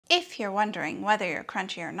If you're wondering whether you're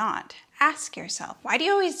crunchy or not, ask yourself, why do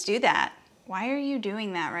you always do that? Why are you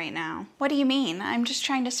doing that right now? What do you mean? I'm just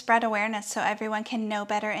trying to spread awareness so everyone can know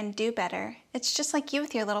better and do better. It's just like you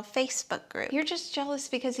with your little Facebook group. You're just jealous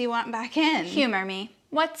because you want back in. Humor me.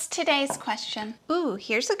 What's today's question? Ooh,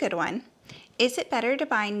 here's a good one. Is it better to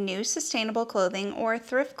buy new sustainable clothing or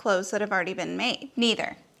thrift clothes that have already been made?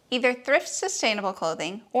 Neither. Either thrift sustainable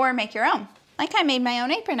clothing or make your own. Like I made my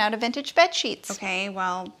own apron out of vintage bed sheets. Okay,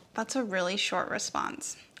 well, that's a really short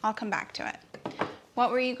response. I'll come back to it.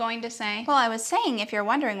 What were you going to say? Well, I was saying if you're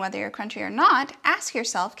wondering whether you're crunchy or not, ask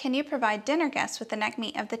yourself, can you provide dinner guests with the neck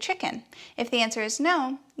meat of the chicken? If the answer is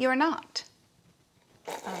no, you are not.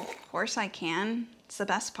 Of course I can. It's the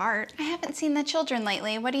best part. I haven't seen the children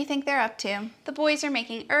lately. What do you think they're up to? The boys are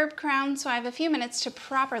making herb crowns, so I have a few minutes to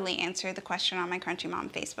properly answer the question on my Crunchy Mom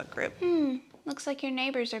Facebook group. Looks like your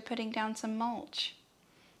neighbors are putting down some mulch.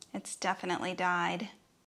 It's definitely died.